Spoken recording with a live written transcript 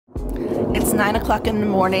9 o'clock in the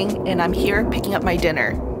morning and I'm here picking up my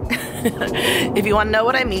dinner. If you want to know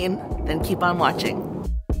what I mean, then keep on watching.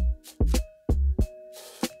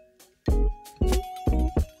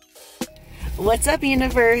 What's up,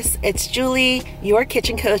 universe? It's Julie, your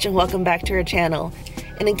kitchen coach, and welcome back to our channel.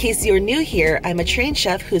 And in case you're new here, I'm a trained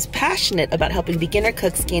chef who's passionate about helping beginner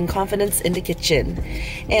cooks gain confidence in the kitchen.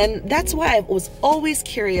 And that's why I was always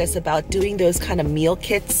curious about doing those kind of meal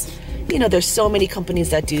kits. You know, there's so many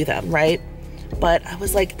companies that do them, right? But I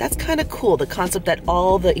was like, that's kind of cool, the concept that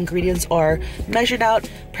all the ingredients are measured out,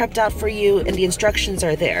 prepped out for you, and the instructions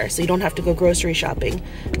are there, so you don't have to go grocery shopping.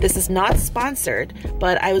 This is not sponsored,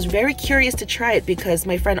 but I was very curious to try it because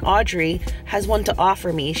my friend Audrey has one to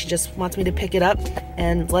offer me. She just wants me to pick it up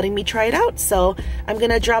and letting me try it out. So I'm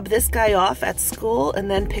gonna drop this guy off at school and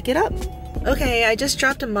then pick it up. Okay, I just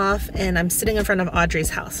dropped him off and I'm sitting in front of Audrey's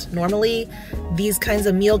house. Normally, these kinds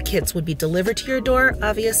of meal kits would be delivered to your door,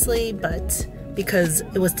 obviously, but because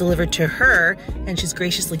it was delivered to her and she's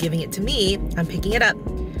graciously giving it to me, I'm picking it up.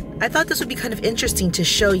 I thought this would be kind of interesting to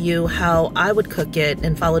show you how I would cook it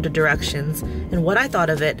and follow the directions and what I thought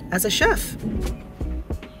of it as a chef.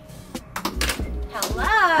 Hello.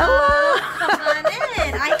 Hello. Come on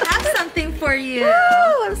in. I have something for you.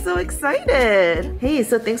 Oh, I'm so excited. Hey,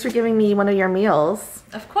 so thanks for giving me one of your meals.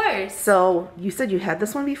 Of course. So you said you had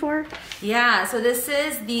this one before? Yeah, so this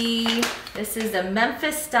is the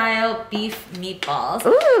Memphis style beef meatballs.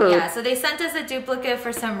 Ooh. Yeah, so they sent us a duplicate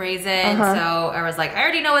for some reason. So I was like, I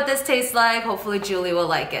already know what this tastes like. Hopefully Julie will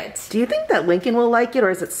like it. Do you think that Lincoln will like it, or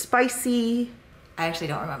is it spicy? I actually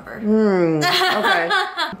don't remember. Okay.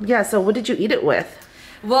 Yeah, so what did you eat it with?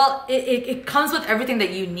 Well, it comes with everything that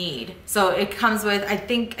you need. So it comes with, I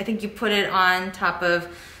think you put it on top of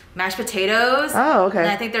mashed potatoes. Oh, okay. And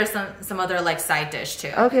I think there's some other like side dish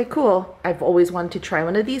too. Okay, cool. I've always wanted to try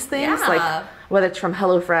one of these things, Yeah. like whether it's from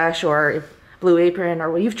HelloFresh or Blue Apron,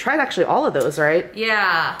 or well, you've tried actually all of those, right?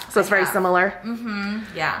 Yeah. So it's very similar.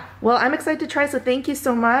 Yeah. Well, I'm excited to try, so thank you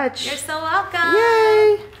so much. You're so welcome.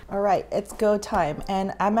 Yay! All right, it's go time,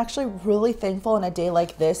 and I'm actually really thankful in a day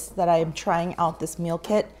like this that I am trying out this meal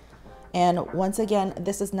kit. And once again,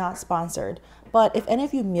 this is not sponsored, but if any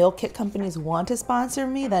of you meal kit companies want to sponsor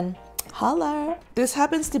me, then holla. This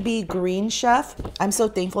happens to be Green Chef. I'm so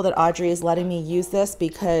thankful that Audrey is letting me use this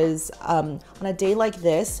because on a day like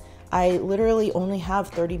this, I literally only have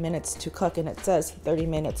 30 minutes to cook, and it says 30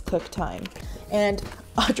 minutes cook time. And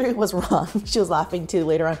Audrey was wrong. She was laughing too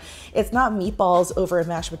later on. It's not meatballs over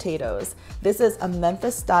mashed potatoes. This is a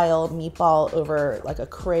Memphis style meatball over like a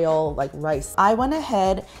Creole like rice. I went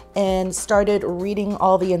ahead and started reading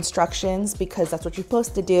all the instructions because that's what you're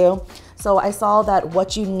supposed to do. So I saw that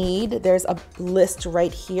what you need, there's a list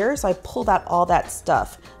right here. So I pulled out all that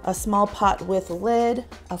stuff. A small pot with lid,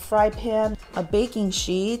 a fry pan, a baking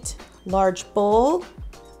sheet, large bowl,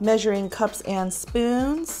 measuring cups and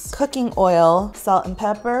spoons, cooking oil, salt and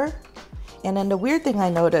pepper. And then the weird thing I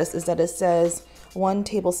noticed is that it says 1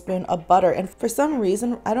 tablespoon of butter. And for some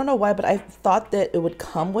reason, I don't know why, but I thought that it would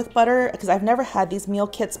come with butter because I've never had these meal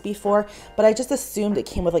kits before, but I just assumed it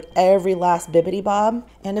came with like every last bibbity bob.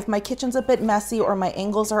 And if my kitchen's a bit messy or my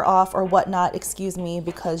angles are off or whatnot, excuse me,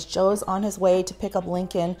 because Joe's on his way to pick up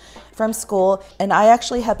Lincoln from school. And I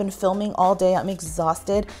actually have been filming all day. I'm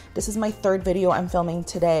exhausted. This is my 3rd video I'm filming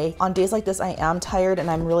today. On days like this, I am tired,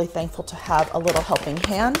 and I'm really thankful to have a little helping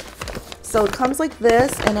hand. So it comes like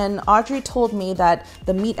this, and then Audrey told me that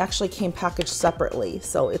the meat actually came packaged separately.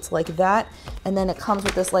 So it's like that, and then it comes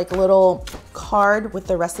with this like little card with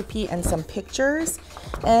the recipe and some pictures.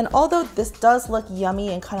 And although this does look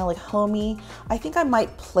yummy and kind of like homey, I think I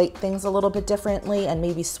might plate things a little bit differently and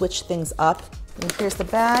maybe switch things up. And here's the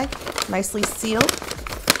bag, nicely sealed.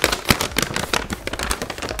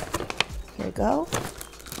 Here we go.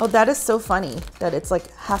 Oh, that is so funny that it's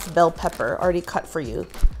like half bell pepper already cut for you.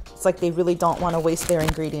 It's like they really don't want to waste their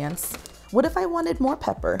ingredients. What if I wanted more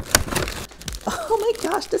pepper? Oh my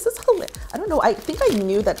gosh, this is hilarious. I don't know, I think I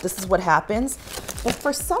knew that this is what happens, but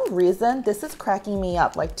for some reason, this is cracking me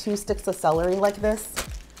up, like 2 sticks of celery like this.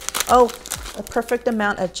 Oh, a perfect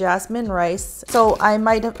amount of jasmine rice. So I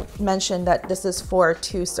might have mentioned that this is for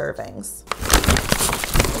 2 servings.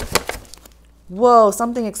 Whoa,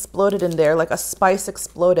 something exploded in there, like a spice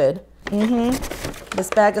exploded. This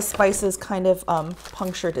bag of spices kind of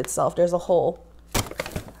punctured itself. There's a hole.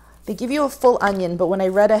 They give you a full onion, but when I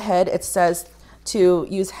read ahead, it says to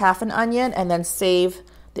use half an onion and then save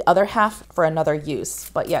the other half for another use.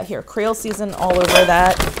 But yeah, here, Creole season all over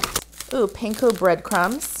that. Ooh, panko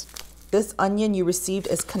breadcrumbs. This onion you received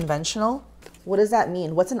is conventional. What does that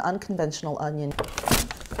mean? What's an unconventional onion?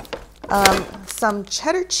 Some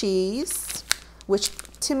cheddar cheese, which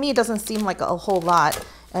To me, it doesn't seem like a whole lot.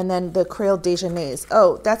 And then the Creole Déjeuner.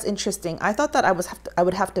 Oh, that's interesting. I thought that I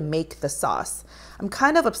would have to make the sauce. I'm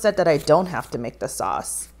kind of upset that I don't have to make the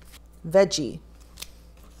sauce. Veggie.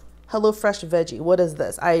 HelloFresh veggie. What is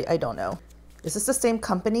this? I don't know. Is this the same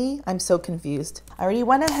company? I'm so confused. I already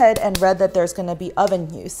went ahead and read that there's gonna be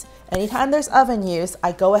oven use. Anytime there's oven use,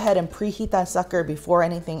 I go ahead and preheat that sucker before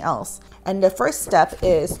anything else. And the first step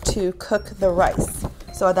is to cook the rice.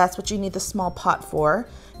 So that's what you need the small pot for.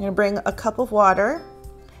 You're gonna bring a cup of water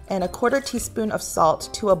and a 1/4 teaspoon of salt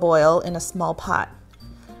to a boil in a small pot.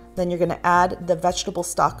 Then you're gonna add the vegetable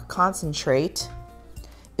stock concentrate.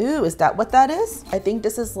 Ooh, is that what that is? I think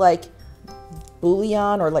this is like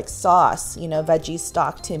bouillon or like sauce, you know, veggie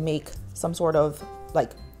stock to make some sort of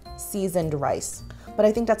like seasoned rice. But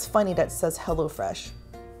I think that's funny that it says HelloFresh.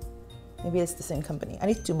 Maybe it's the same company. I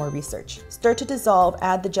need to do more research. Stir to dissolve,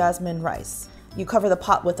 add the jasmine rice. You cover the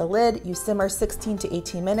pot with a lid, you simmer 16 to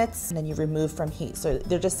 18 minutes, and then you remove from heat. So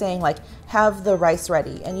they're just saying like, have the rice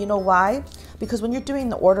ready. And you know why? Because when you're doing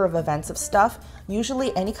the order of events of stuff,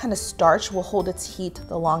 usually any kind of starch will hold its heat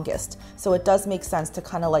the longest. So it does make sense to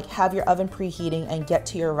kind of like have your oven preheating and get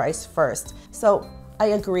to your rice first. So I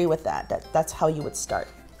agree with that. That's how you would start.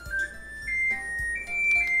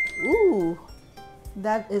 Ooh,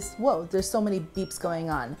 that is, whoa, there's so many beeps going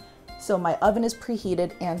on. So my oven is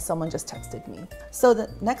preheated and someone just texted me. So the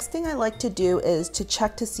next thing I like to do is to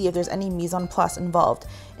check to see if there's any mise en place involved.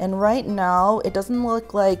 And right now, it doesn't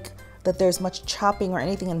look like that there's much chopping or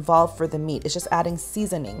anything involved for the meat. It's just adding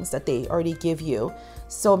seasonings that they already give you.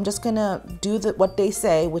 So I'm just gonna do what they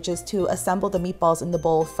say, which is to assemble the meatballs in the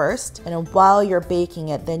bowl first. And then while you're baking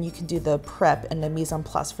it, then you can do the prep and the mise en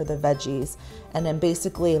place for the veggies. And then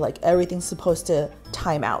basically like everything's supposed to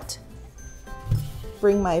time out.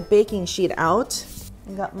 Bring my baking sheet out.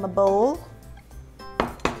 I got my bowl.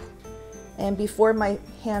 And before my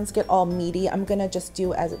hands get all meaty, I'm gonna just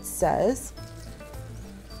do as it says.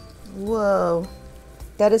 Whoa,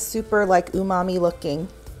 that is super like umami looking.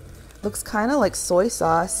 Looks kind of like soy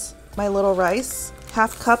sauce. My little rice,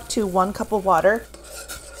 1/2 cup to 1 cup of water.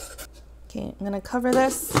 Okay, I'm gonna cover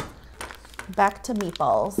this. Back to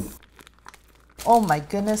meatballs. Oh my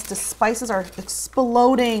goodness, the spices are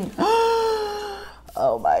exploding.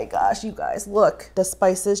 Oh my gosh, you guys, look. The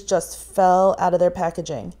spices just fell out of their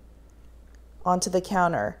packaging onto the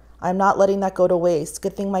counter. I'm not letting that go to waste.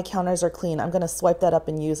 Good thing my counters are clean. I'm gonna swipe that up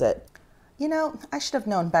and use it. You know, I should have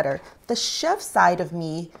known better. The chef side of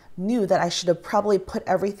me knew that I should have probably put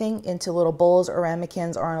everything into little bowls or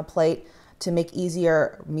ramekins or on a plate to make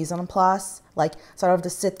easier mise en place. Like, so I don't have to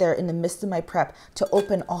sit there in the midst of my prep to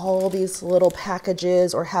open all these little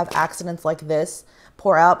packages or have accidents like this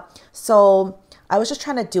pour out. So I was just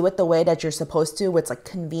trying to do it the way that you're supposed to. It's like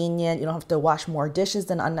convenient. You don't have to wash more dishes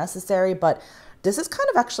than unnecessary, but this is kind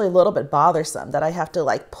of actually a little bit bothersome that I have to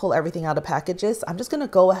like pull everything out of packages. I'm just gonna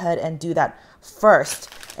go ahead and do that first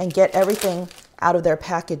and get everything out of their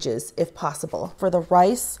packages if possible. For the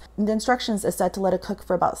rice, the instructions is said to let it cook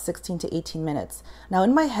for about 16 to 18 minutes. Now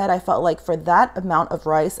in my head, I felt like for that amount of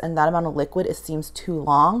rice and that amount of liquid, it seems too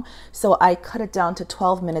long. So I cut it down to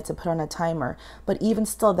 12 minutes and put on a timer. But even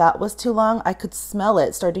still, that was too long. I could smell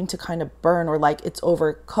it starting to kind of burn or like it's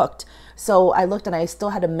overcooked. So I looked and I still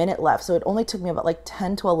had a minute left. So it only took me about like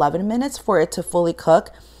 10 to 11 minutes for it to fully cook.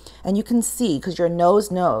 And you can see, because your nose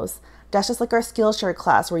knows, that's just like our Skillshare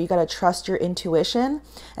class where you got to trust your intuition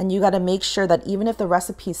and you got to make sure that even if the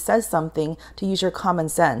recipe says something, to use your common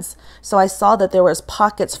sense. So I saw that there was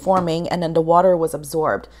pockets forming and then the water was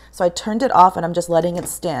absorbed. So I turned it off and I'm just letting it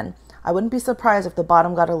stand. I wouldn't be surprised if the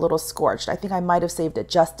bottom got a little scorched. I think I might have saved it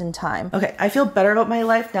just in time. Okay, I feel better about my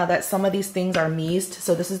life now that some of these things are mised.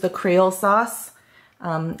 So this is the Creole sauce.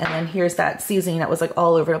 And then here's that seasoning that was like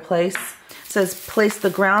all over the place. It says place the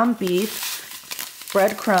ground beef,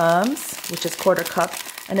 breadcrumbs, which is 1/4 cup,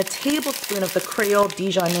 and a tablespoon of the Creole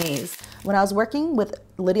Dijonnaise. When I was working with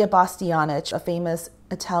Lydia Bastianich, a famous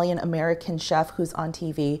Italian-American chef who's on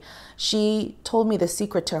TV, she told me the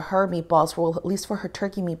secret to her meatballs, well, at least for her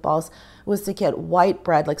turkey meatballs, was to get white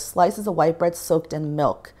bread, like slices of white bread soaked in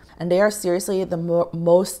milk. And they are seriously the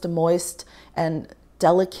most moist and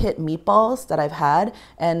delicate meatballs that I've had,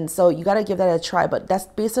 and so you got to give that a try. But that's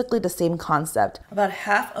basically the same concept. About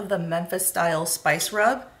half of the Memphis style spice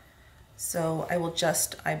rub, so I will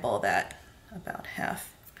just eyeball that. About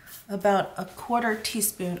half. About a 1/4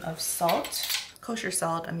 teaspoon of salt, kosher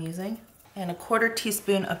salt I'm using, and a 1/4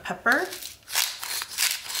 teaspoon of pepper.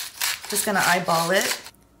 Just gonna eyeball it.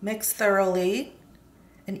 Mix thoroughly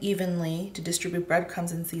and evenly to distribute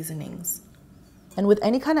breadcrumbs and seasonings. And with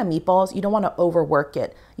any kind of meatballs, you don't want to overwork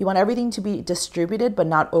it. You want everything to be distributed but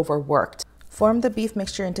not overworked. Form the beef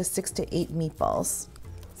mixture into 6 to 8 meatballs.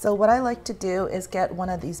 So what I like to do is get one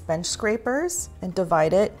of these bench scrapers and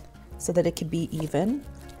divide it so that it can be even.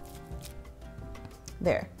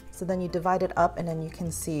 There. So then you divide it up and then you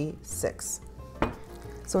can see 6.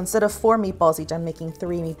 So instead of 4 meatballs each, I'm making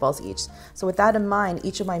 3 meatballs each. So with that in mind,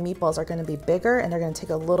 each of my meatballs are going to be bigger and they're going to take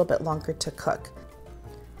a little bit longer to cook.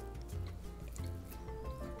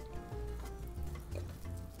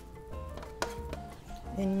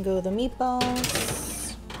 In go the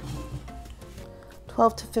meatballs.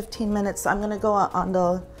 12 to 15 minutes. So I'm going to go on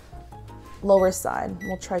the lower side.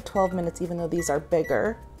 We'll try 12 minutes even though these are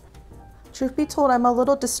bigger. Truth be told, I'm a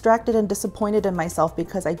little distracted and disappointed in myself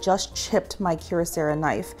because I just chipped my SKILLSHARE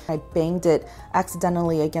knife. I banged it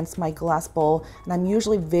accidentally against my glass bowl, and I'm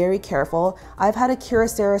usually very careful. I've had a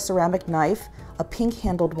SKILLSHARE ceramic knife, a pink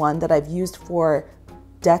handled one that I've used for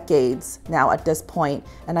decades now at this point,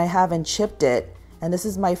 and I haven't chipped it. And this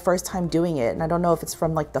is my first time doing it. And I don't know if it's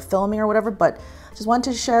from like the filming or whatever, but just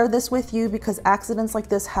wanted to share this with you because accidents like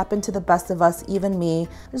this happen to the best of us, even me.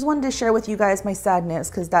 I just wanted to share with you guys my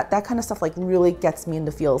sadness because that kind of stuff like really gets me in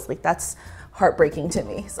the feels. Like that's heartbreaking to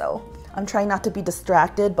me. So I'm trying not to be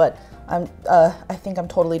distracted, but I think I'm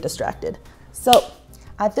totally distracted. So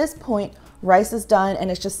at this point, rice is done and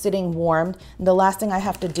it's just sitting warmed. And the last thing I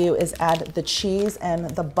have to do is add the cheese and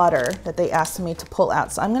the butter that they asked me to pull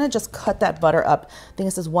out. So I'm gonna just cut that butter up. I think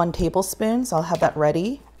this is 1 tablespoon, so I'll have that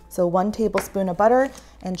ready. So 1 tablespoon of butter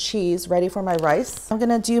and cheese ready for my rice. I'm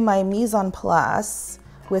gonna do my mise en place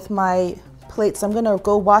with my plate. So I'm gonna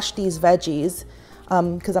go wash these veggies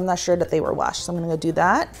because I'm not sure that they were washed. So I'm gonna go do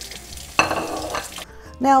that.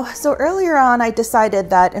 Now, so earlier on, I decided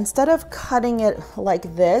that instead of cutting it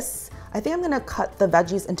like this, I think I'm gonna cut the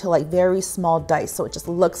veggies into like very small dice so it just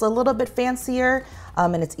looks a little bit fancier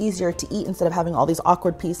and it's easier to eat instead of having all these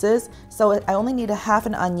awkward pieces. So I only need a half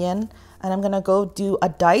an onion and I'm gonna go do a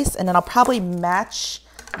dice and then I'll probably match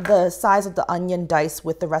the size of the onion dice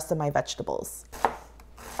with the rest of my vegetables.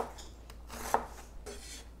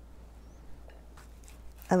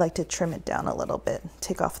 I like to trim it down a little bit,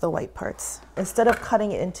 take off the white parts. Instead of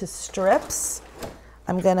cutting it into strips,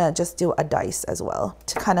 I'm gonna just do a dice as well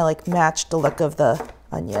to kind of like match the look of the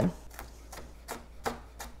onion.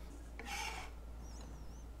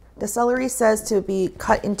 The celery says to be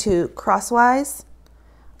cut into crosswise.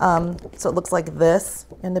 So it looks like this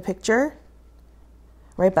in the picture,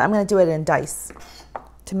 right? But I'm gonna do it in dice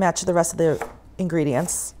to match the rest of the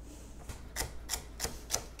ingredients.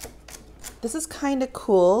 This is kind of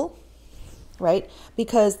cool, right?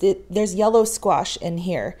 Because there's yellow squash in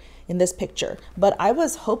here in this picture, but I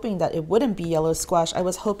was hoping that it wouldn't be yellow squash. I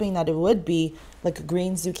was hoping that it would be like a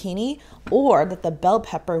green zucchini or that the bell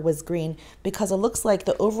pepper was green because it looks like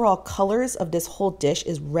the overall colors of this whole dish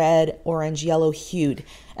is red, orange, yellow hued.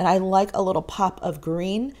 And I like a little pop of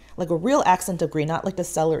green, like a real accent of green, not like the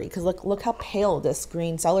celery, because look how pale this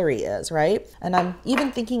green celery is, right? And I'm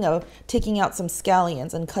even thinking of taking out some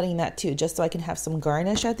scallions and cutting that too, just so I can have some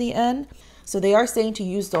garnish at the end. So they are saying to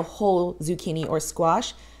use the whole zucchini or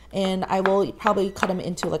squash, and I will probably cut them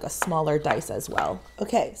into like a smaller dice as well.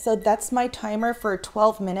 Okay, so that's my timer for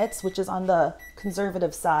 12 minutes, which is on the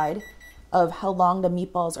conservative side of how long the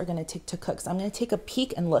meatballs are gonna take to cook. So I'm gonna take a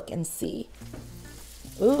peek and look and see.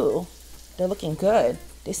 Ooh, they're looking good.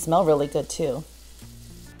 They smell really good too.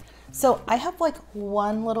 So I have like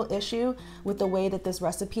one little issue with the way that this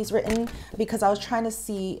recipe is written because I was trying to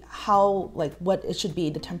see how, like what it should be,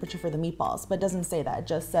 the temperature for the meatballs, but it doesn't say that. It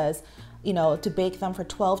just says, you know, to bake them for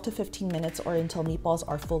 12 to 15 minutes or until meatballs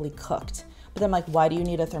are fully cooked. But then I'm like, why do you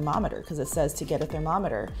need a thermometer? Because it says to get a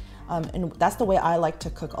thermometer. And that's the way I like to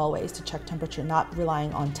cook always, to check temperature, not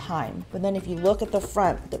relying on time. But then if you look at the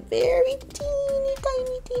front, the very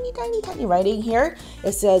tiny writing here,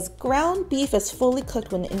 it says ground beef is fully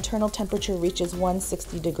cooked when the internal temperature reaches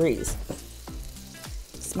 160 degrees.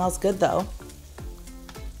 Smells good though.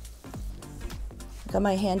 Got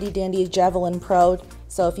my handy dandy Javelin Pro.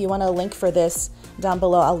 So if you want a link for this down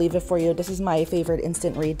below, I'll leave it for you. This is my favorite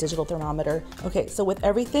instant read digital thermometer. Okay, so with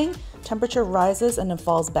everything, temperature rises and then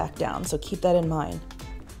falls back down. So keep that in mind.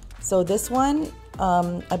 So this one,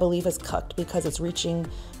 I believe is cooked because it's reaching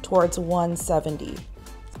towards 170.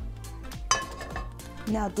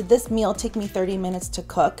 Now, did this meal take me 30 minutes to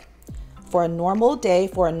cook? For a normal day,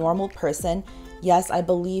 for a normal person, yes, I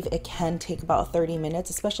believe it can take about 30 minutes,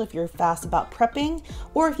 especially if you're fast about prepping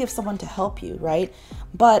or if you have someone to help you, right?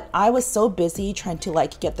 But I was so busy trying to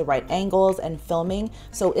like get the right angles and filming,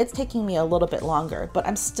 so it's taking me a little bit longer, but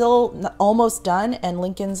I'm still almost done and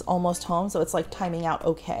Lincoln's almost home, so it's like timing out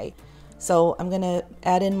okay. So I'm gonna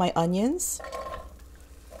add in my onions.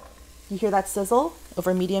 You hear that sizzle?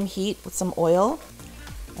 over medium heat with some oil.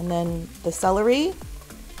 And then the celery.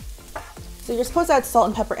 So you're supposed to add salt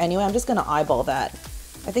and pepper anyway. I'm just gonna eyeball that.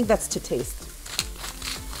 I think that's to taste.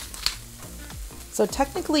 So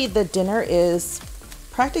technically the dinner is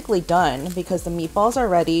practically done because the meatballs are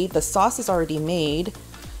ready, the sauce is already made,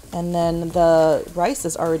 and then the rice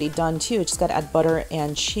is already done too. Just gotta add butter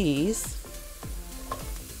and cheese.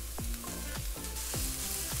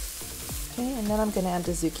 Okay, and then I'm gonna add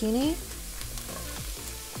the zucchini.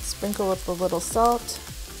 Sprinkle with a little salt,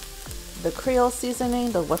 the Creole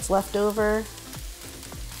seasoning, the what's left over.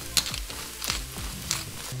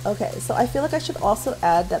 Okay, so I feel like I should also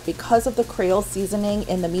add that because of the Creole seasoning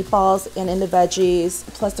in the meatballs and in the veggies,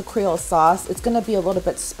 plus the Creole sauce, it's gonna be a little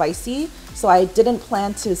bit spicy. So I didn't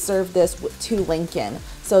plan to serve this to Lincoln.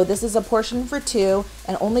 So this is a portion for two,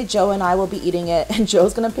 and only Joe and I will be eating it, and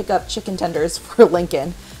Joe's gonna pick up chicken tenders for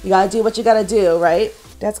Lincoln. You gotta do what you gotta do, right?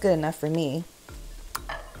 That's good enough for me.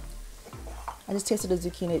 I just tasted the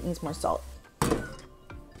zucchini, it needs more salt.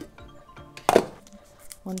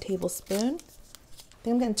 1 tablespoon. I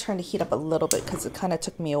think I'm going to turn the heat up a little bit because it kind of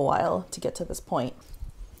took me a while to get to this point.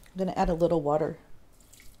 I'm going to add a little water.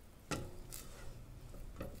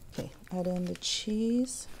 Okay, add in the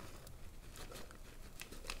cheese.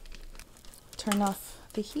 Turn off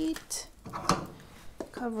the heat.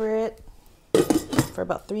 Cover it for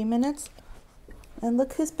about 3 minutes. And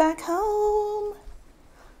look who's back home.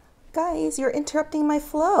 Guys, you're interrupting my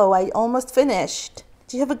flow. I almost finished.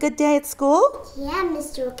 Did you have a good day at school? Yeah,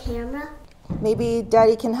 Mr. Camera. Maybe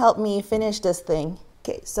Daddy can help me finish this thing.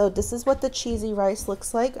 Okay, so this is what the cheesy rice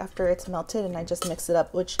looks like after it's melted, and I just mix it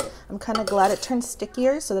up, which I'm kind of glad it turned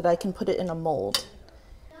stickier so that I can put it in a mold.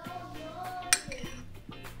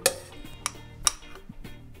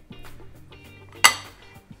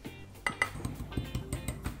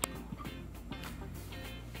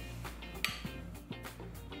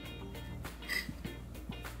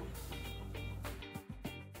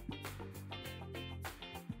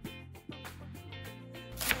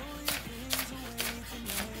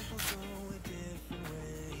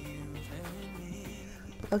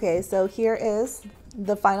 Okay, so here is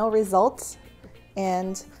the final result,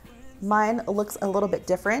 and mine looks a little bit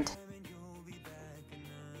different.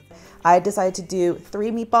 I decided to do 3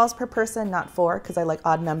 meatballs per person, not 4, because I like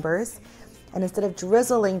odd numbers. And instead of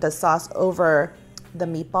drizzling the sauce over the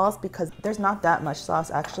meatballs, because there's not that much sauce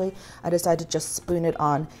actually, I decided to just spoon it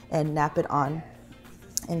on and nap it on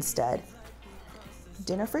instead.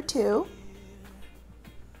 Dinner for 2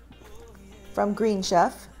 from Green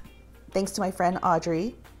Chef, thanks to my friend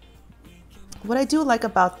Audrey. What I do like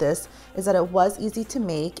about this is that it was easy to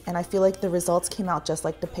make, and I feel like the results came out just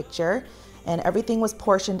like the picture, and everything was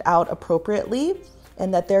portioned out appropriately,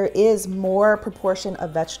 and that there is more proportion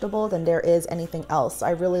of vegetable than there is anything else.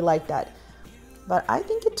 I really like that. But I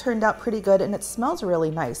think it turned out pretty good, and it smells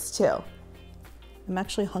really nice too. I'm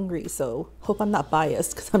actually hungry, so hope I'm not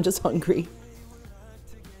biased because I'm just hungry.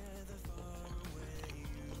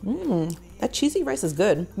 That cheesy rice is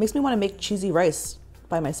good. Makes me want to make cheesy rice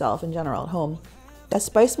by myself in general at home. That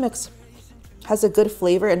spice mix has a good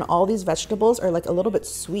flavor, and all these vegetables are like a little bit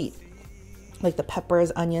sweet, like the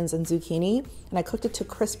peppers, onions, and zucchini. And I cooked it to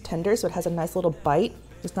crisp tender, so it has a nice little bite.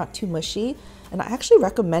 It's not too mushy. And I actually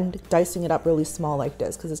recommend dicing it up really small like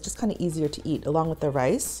this because it's just kind of easier to eat along with the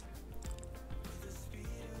rice.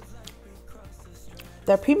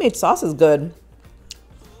 That pre-made sauce is good.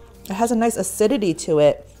 It has a nice acidity to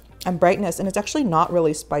it and brightness, and it's actually not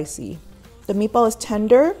really spicy. The meatball is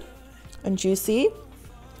tender and juicy,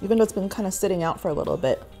 even though it's been kind of sitting out for a little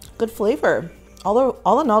bit. Good flavor.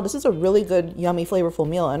 All in all, this is a really good, yummy, flavorful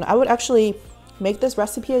meal, and I would actually make this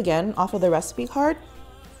recipe again off of the recipe card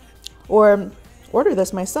or order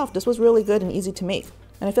this myself. This was really good and easy to make,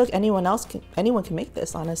 and I feel like anyone can make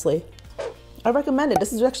this, honestly. I recommend it.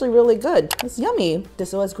 This is actually really good. It's yummy.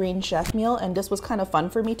 This was Green Chef meal, and this was kind of fun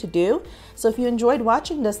for me to do. So if you enjoyed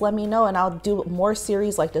watching this, let me know, and I'll do more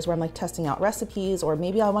series like this where I'm like testing out recipes, or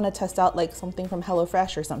maybe I want to test out like something from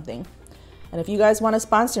HelloFresh or something. And if you guys want to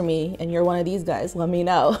sponsor me and you're one of these guys, let me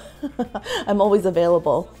know. I'm always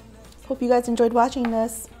available. Hope you guys enjoyed watching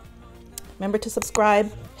this. Remember to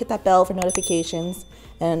subscribe, hit that bell for notifications,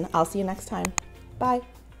 and I'll see you next time. Bye.